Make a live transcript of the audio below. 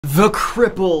The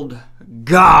Crippled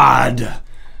God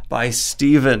by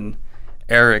Steven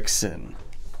Erikson.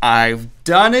 I've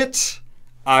done it.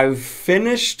 I've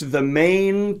finished the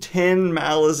main 10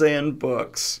 Malazan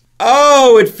books.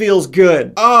 Oh, it feels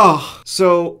good. Oh,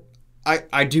 so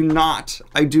I do not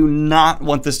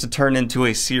want this to turn into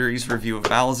a series review of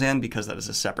Malazan because that is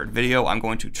a separate video. I'm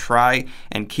going to try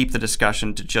and keep the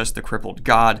discussion to just the Crippled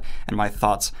God and my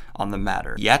thoughts on the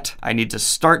matter. Yet, I need to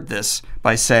start this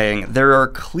by saying there are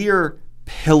clear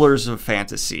pillars of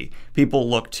fantasy people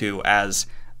look to as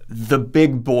the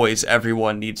big boys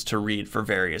everyone needs to read for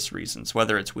various reasons,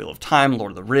 whether it's Wheel of Time,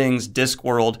 Lord of the Rings,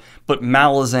 Discworld, but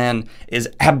Malazan is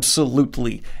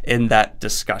absolutely in that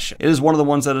discussion. It is one of the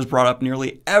ones that is brought up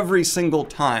nearly every single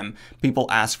time people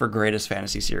ask for greatest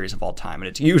fantasy series of all time, and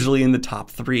it's usually in the top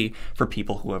 3 for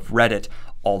people who have read it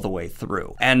all the way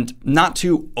through. And not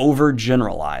to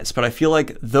overgeneralize, but I feel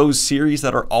like those series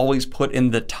that are always put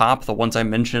in the top, the ones I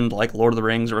mentioned, like Lord of the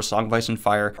Rings or A Song of Ice and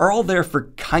Fire, are all there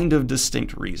for kind of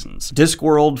distinct reasons.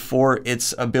 Discworld for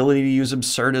its ability to use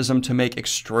absurdism to make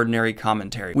extraordinary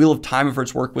commentary. Wheel of Time for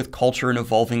its work with culture and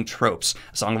evolving tropes.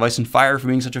 A Song of Ice and Fire for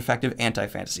being such effective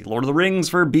anti-fantasy. Lord of the Rings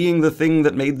for being the thing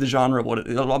that made the genre what it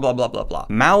is, blah, blah, blah, blah, blah.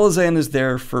 Malazan is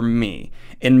there for me,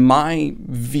 in my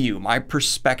view, my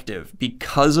perspective,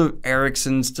 because of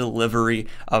Erikson's delivery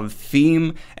of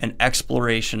theme and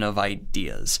exploration of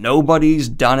ideas. Nobody's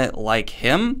done it like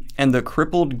him, and The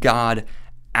Crippled God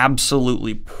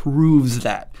absolutely proves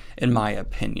that, in my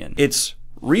opinion. It's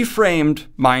reframed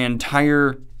my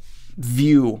entire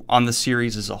view on the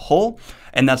series as a whole,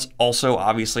 and that's also,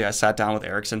 obviously, I sat down with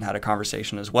Erikson, had a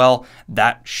conversation as well.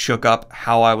 That shook up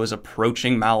how I was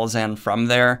approaching Malazan from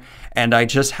there, and I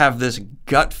just have this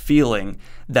gut feeling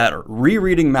that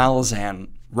rereading Malazan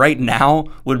right now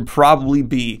would probably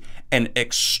be an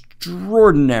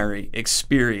extraordinary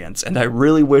experience, and I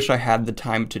really wish I had the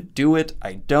time to do it.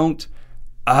 I don't.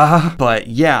 But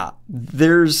yeah,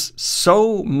 there's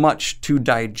so much to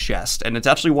digest, and it's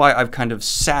actually why I've kind of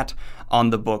sat on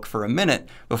the book for a minute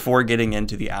before getting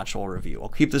into the actual review. I'll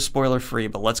keep this spoiler free,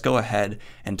 but let's go ahead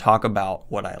and talk about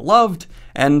what I loved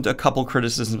and a couple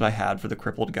criticisms I had for The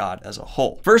Crippled God as a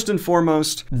whole. First and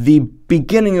foremost, the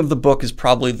beginning of the book is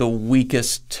probably the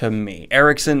weakest to me.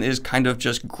 Erikson is kind of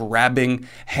just grabbing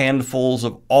handfuls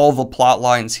of all the plot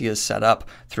lines he has set up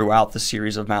throughout the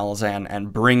series of Malazan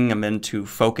and bringing them into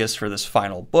focus for this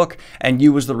final book, and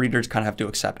you as the readers kind of have to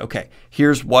accept, okay,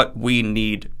 here's what we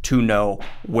need to know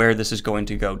where this is going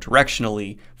to go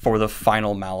directionally for the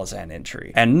final Malazan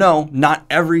entry. And no, not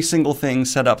every single thing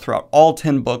set up throughout all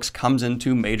 10 books comes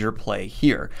into major play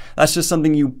here. That's just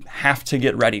something you have to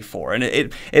get ready for. And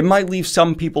it might leave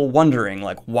some people wondering,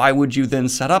 like, why would you then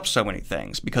set up so many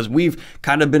things? Because we've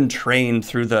kind of been trained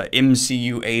through the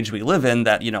MCU age we live in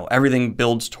that, you know, everything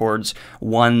builds towards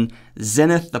one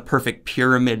zenith, the perfect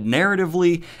pyramid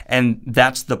narratively, and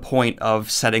that's the point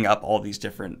of setting up all these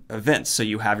different events. So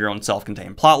you have your own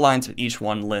self-contained plot lines, and each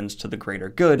one lends to the greater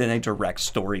good in a direct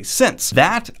story sense.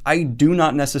 That, I do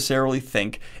not necessarily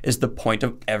think, is the point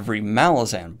of every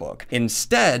Malazan book.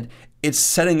 Instead, it's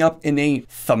setting up in a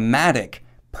thematic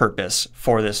purpose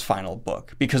for this final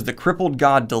book, because The Crippled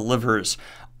God delivers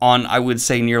on, I would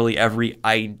say, nearly every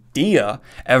idea,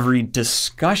 every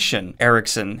discussion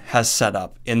Erikson has set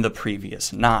up in the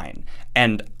previous 9.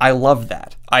 And I love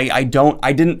that. I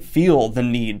didn't feel the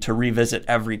need to revisit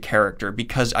every character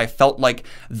because I felt like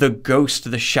the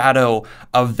ghost, the shadow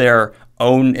of their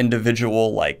own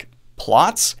individual, like,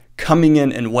 plots coming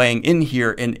in and weighing in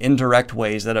here in indirect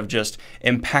ways that have just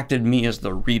impacted me as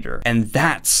the reader. And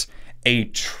that's a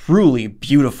truly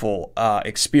beautiful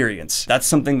experience. That's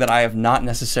something that I have not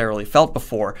necessarily felt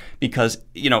before because,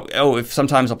 you know, if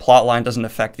sometimes a plot line doesn't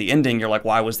affect the ending, you're like,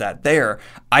 why was that there?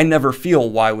 I never feel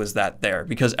why was that there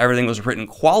because everything was written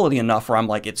quality enough where I'm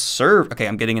like, it served. Okay,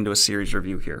 I'm getting into a series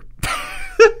review here.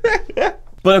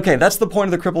 But okay, that's the point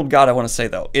of The Crippled God I want to say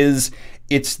though, is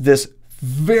it's this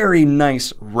very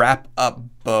nice wrap up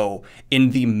bow in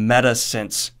the meta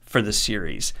sense for the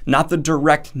series. Not the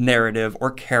direct narrative or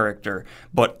character,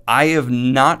 but I have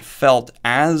not felt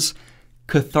as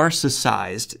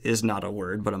catharsisized, is not a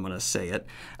word, but I'm gonna say it,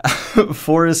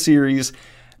 for a series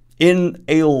in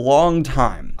a long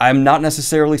time. I'm not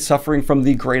necessarily suffering from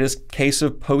the greatest case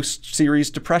of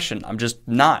post-series depression. I'm just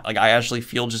not. Like, I actually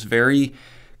feel just very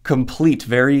complete,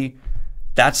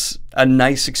 that's a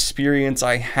nice experience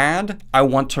I had. I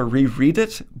want to reread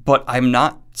it, but I'm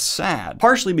not sad.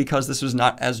 Partially because this was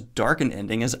not as dark an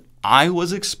ending as I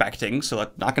was expecting, so I'm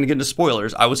not going to get into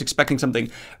spoilers. I was expecting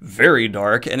something very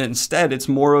dark, and instead it's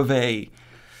more of a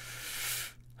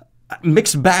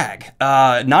mixed bag,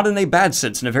 not in a bad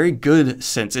sense, in a very good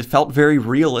sense. It felt very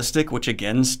realistic, which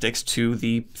again sticks to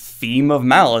the theme of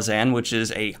Malazan, which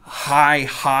is a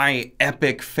high,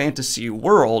 epic fantasy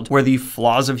world where the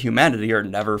flaws of humanity are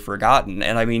never forgotten.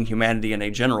 And I mean humanity in a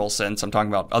general sense. I'm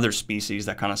talking about other species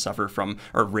that kind of suffer from,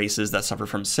 or races that suffer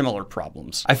from similar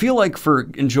problems. I feel like for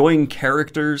enjoying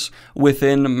characters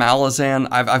within Malazan,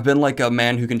 I've been like a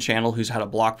man who can channel who's had a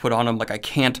block put on him. Like, I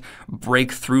can't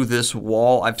break through this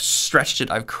wall. I've stretched it,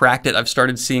 I've cracked it, I've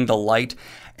started seeing the light,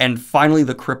 and finally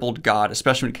the Crippled God,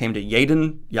 especially when it came to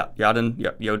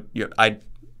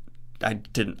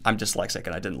I'm dyslexic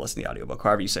and I didn't listen to the audiobook,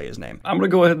 however you say his name. I'm gonna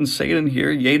go ahead and say it in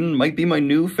here. Yaden might be my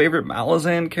new favorite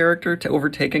Malazan character, to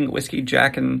overtaking Whiskey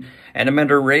Jack and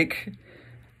Amanda Rake.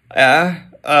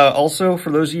 Also, for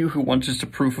those of you who want just a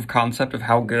proof of concept of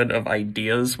how good of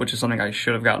ideas, which is something I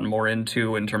should have gotten more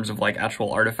into in terms of like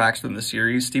actual artifacts than the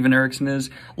series Steven Erikson is,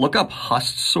 look up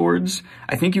Hust swords.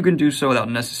 I think you can do so without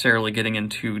necessarily getting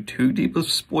into too deep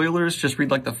of spoilers. Just read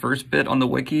like the first bit on the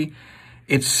wiki.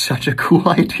 It's such a cool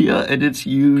idea, and it's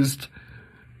used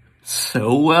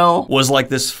so well. Was like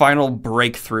this final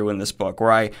breakthrough in this book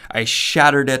where I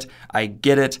shattered it, I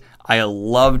get it, I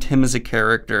loved him as a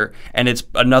character, and it's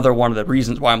another one of the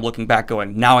reasons why I'm looking back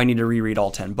going, now I need to reread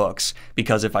all 10 books,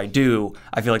 because if I do,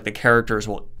 I feel like the characters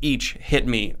will each hit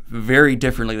me very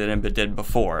differently than Impa did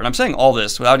before. And I'm saying all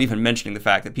this without even mentioning the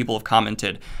fact that people have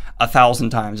commented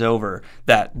 1,000 times over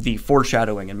that the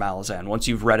foreshadowing in Malazan, once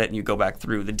you've read it and you go back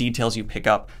through, the details you pick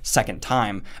up second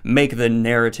time make the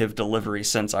narrative delivery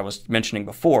sense I was mentioning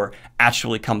before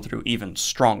actually come through even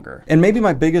stronger. And maybe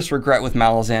my biggest regret with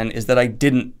Malazan is that I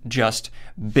didn't just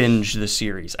binge the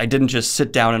series. I didn't just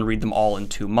sit down and read them all in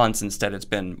 2 months. Instead, it's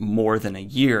been more than a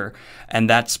year, and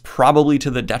that's probably to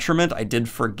the detriment. I did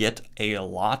forget a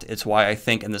lot. It's why I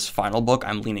think in this final book,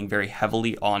 I'm leaning very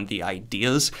heavily on the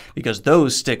ideas, because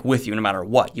those stick with you no matter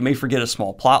what. You may forget a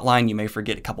small plot line, you may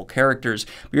forget a couple characters,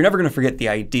 but you're never going to forget the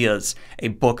ideas a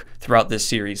book throughout this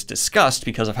series discussed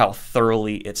because of how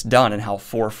thoroughly it's done and how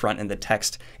forefront in the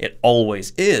text it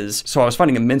always is. So I was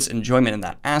finding immense enjoyment in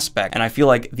that aspect, and I feel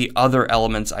like the other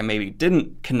elements I maybe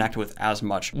didn't connect with as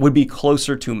much would be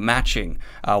closer to matching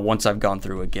once I've gone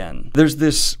through again. There's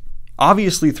this,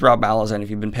 obviously throughout Malazan, if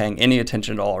you've been paying any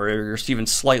attention at all, or you're even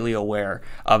slightly aware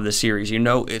of the series, you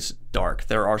know it's dark.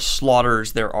 There are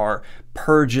slaughters, there are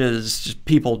purges, just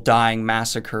people dying,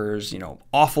 massacres, you know,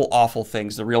 awful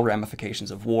things, the real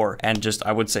ramifications of war, and just,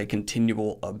 I would say,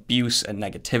 continual abuse and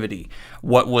negativity.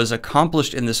 What was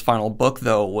accomplished in this final book,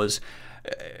 though, was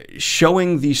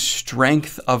showing the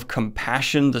strength of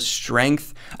compassion, the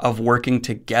strength of working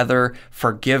together,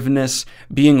 forgiveness,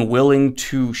 being willing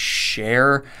to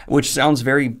share, which sounds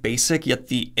very basic, yet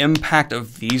the impact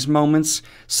of these moments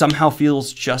somehow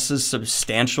feels just as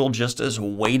substantial, just as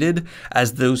weighted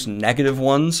as those negative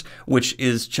ones, which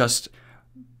is just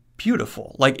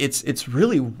beautiful. Like, it's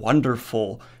really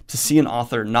wonderful to see an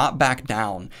author not back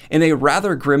down in a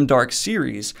rather grimdark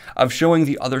series of showing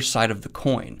the other side of the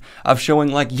coin, of showing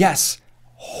like, yes,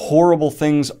 horrible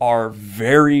things are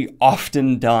very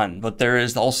often done, but there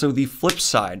is also the flip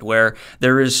side where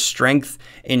there is strength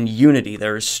in unity,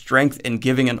 there is strength in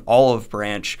giving an olive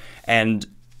branch, and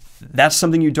that's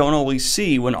something you don't always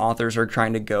see when authors are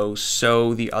trying to go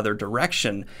so the other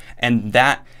direction, and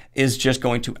that is just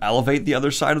going to elevate the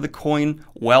other side of the coin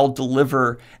while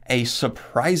deliver a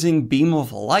surprising beam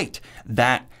of light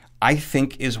that I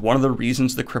think is one of the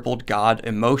reasons The Crippled God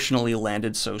emotionally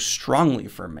landed so strongly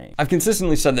for me. I've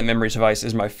consistently said that Memories of Ice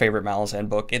is my favorite Malazan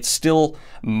book. It still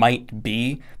might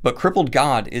be, but Crippled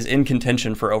God is in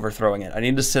contention for overthrowing it. I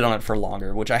need to sit on it for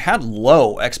longer, which I had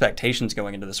low expectations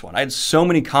going into this one. I had so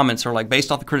many comments that were like,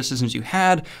 based off the criticisms you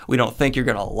had, we don't think you're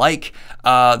gonna like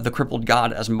The Crippled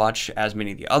God as much as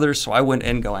many of the others, so I went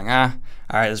in going,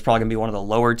 all right, this is probably going to be one of the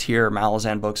lower tier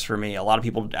Malazan books for me. A lot of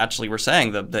people actually were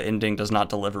saying the ending does not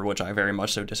deliver, which I very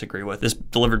much so disagree with. This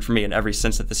delivered for me in every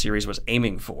sense that the series was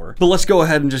aiming for. But let's go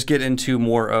ahead and just get into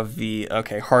more of the,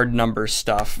 hard number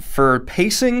stuff. For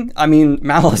pacing, I mean,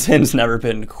 Malazan's never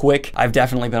been quick. I've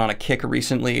definitely been on a kick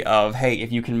recently of, hey,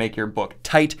 if you can make your book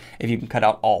tight, if you can cut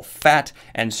out all fat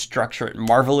and structure it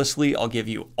marvelously, I'll give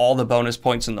you all the bonus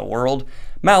points in the world.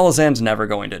 Malazan's never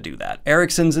going to do that.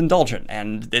 Erikson's indulgent,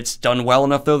 and it's done well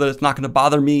enough, though, that it's not going to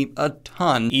bother me a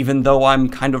ton, even though I'm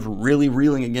kind of really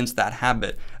reeling against that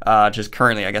habit just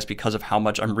currently, I guess, because of how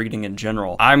much I'm reading in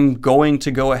general. I'm going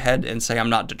to go ahead and say I'm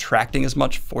not detracting as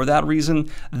much for that reason,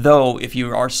 though if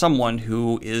you are someone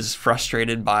who is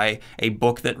frustrated by a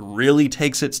book that really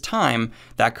takes its time,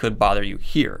 that could bother you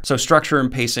here. So structure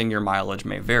and pacing, your mileage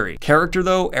may vary. Character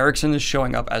though, Erikson is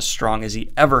showing up as strong as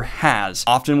he ever has.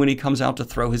 Often when he comes out to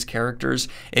throw his characters,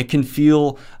 it can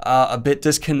feel a bit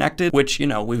disconnected, which, you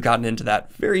know, we've gotten into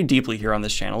that very deeply here on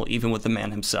this channel, even with the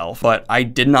man himself. But I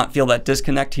did not feel that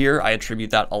disconnect here. I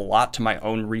attribute that a lot to my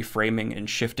own reframing and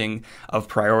shifting of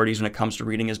priorities when it comes to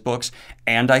reading his books.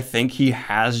 And I think he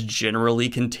has generally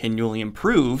continually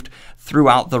improved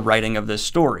throughout the writing of this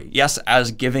story. Yes,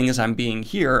 as giving as I'm being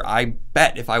here, I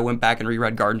bet if I went back and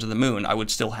reread Gardens of the Moon, I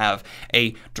would still have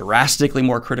a drastically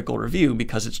more critical review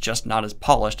because it's just not as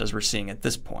polished as we're seeing at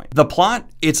this point. The plot,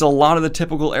 it's a lot of the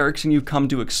typical Erikson you've come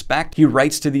to expect. He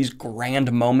writes to these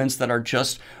grand moments that are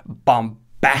just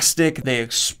bombastic. They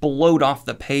explode off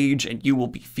the page and you will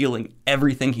be feeling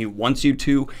everything he wants you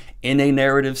to in a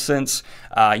narrative sense.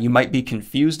 You might be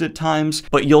confused at times,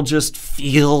 but you'll just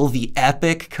feel the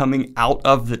epic coming out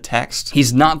of the text.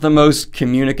 He's not the most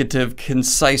communicative,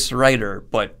 concise writer,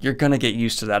 but you're gonna get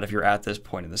used to that if you're at this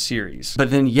point in the series.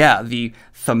 But then yeah, the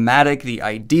thematic, the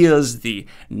ideas, the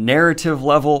narrative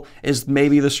level is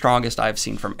maybe the strongest I've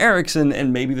seen from Erikson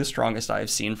and maybe the strongest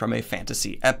I've seen from a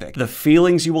fantasy epic. The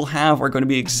feelings you will have are going to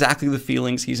be exactly the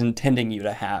feelings he's intending you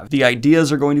to have. The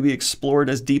ideas are going to be explored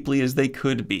as deeply as they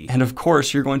could be. And of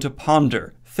course, you're going to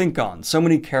ponder, think on so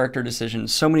many character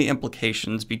decisions, so many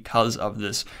implications because of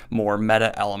this more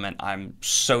meta element I'm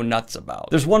so nuts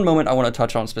about. There's one moment I want to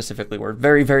touch on specifically where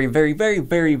very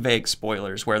vague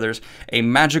spoilers, where there's a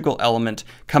magical element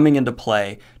coming into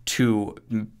play to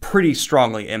pretty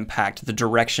strongly impact the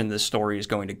direction this story is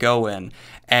going to go in.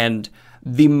 And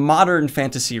the modern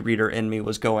fantasy reader in me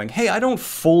was going, hey, I don't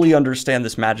fully understand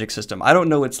this magic system. I don't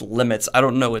know its limits. I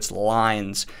don't know its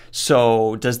lines.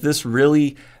 So does this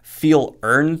really feel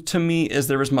earned to me? Is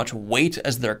there as much weight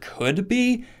as there could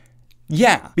be?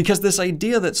 Yeah, because this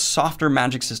idea that softer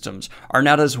magic systems are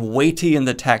not as weighty in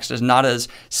the text, is not as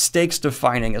stakes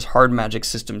defining as hard magic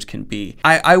systems can be.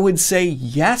 I would say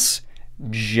yes.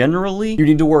 Generally, you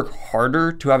need to work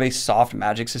harder to have a soft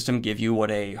magic system give you what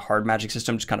a hard magic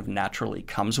system just kind of naturally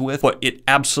comes with, but it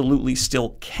absolutely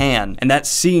still can. And that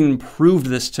scene proved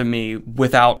this to me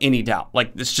without any doubt.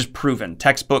 Like, it's just proven.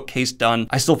 Textbook, case done.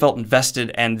 I still felt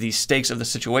invested in the stakes of the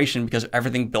situation because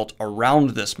everything built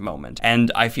around this moment.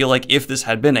 And I feel like if this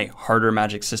had been a harder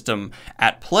magic system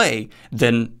at play,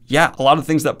 then yeah, a lot of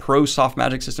things that pro soft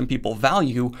magic system people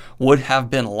value would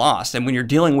have been lost. And when you're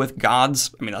dealing with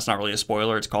gods, I mean, that's not really a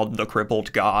spoiler, it's called the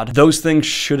Crippled God. Those things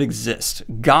should exist.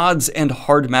 Gods and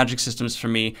hard magic systems for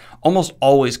me almost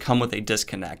always come with a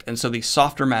disconnect. And so the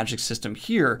softer magic system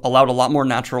here allowed a lot more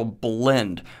natural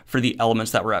blend for the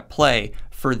elements that were at play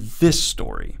for this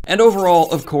story. And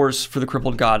overall, of course, for the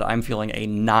Crippled God, I'm feeling a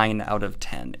 9 out of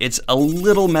 10. It's a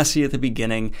little messy at the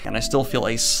beginning, and I still feel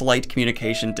a slight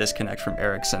communication disconnect from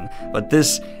Erikson, but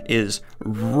this is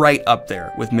right up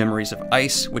there with Memories of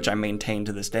Ice, which I maintain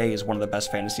to this day is one of the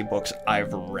best fantasy books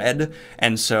I've read.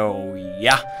 And so,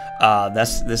 yeah,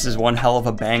 this is one hell of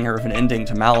a banger of an ending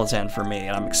to Malazan for me,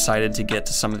 and I'm excited to get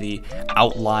to some of the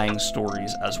outlying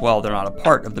stories as well. They're not a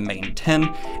part of the main 10,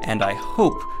 and I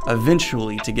hope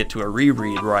eventually to get to a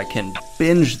reread where I can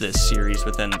binge this series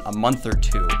within a month or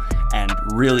two and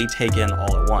really take in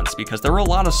all at once, because there were a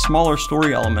lot of smaller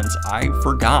story elements I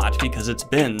forgot because it's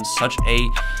been such a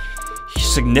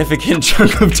significant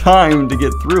chunk of time to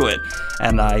get through it.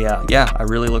 And yeah, I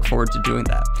really look forward to doing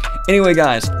that. Anyway,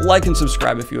 guys, like and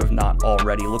subscribe if you have not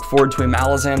already. Look forward to a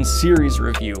Malazan series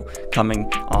review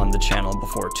coming on the channel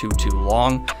before too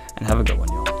long, and have a good one,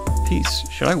 y'all. Peace.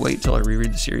 Should I wait till I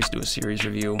reread the series to do a series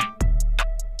review?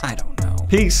 I don't know.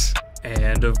 Peace.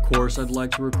 And of course, I'd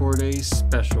like to record a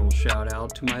special shout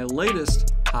out to my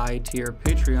latest high tier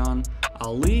Patreon,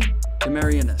 Ali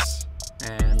Demarianis.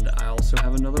 And I also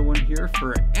have another one here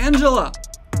for Angela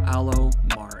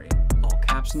Alomari. All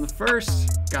caps in the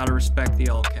first, gotta respect the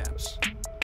all caps.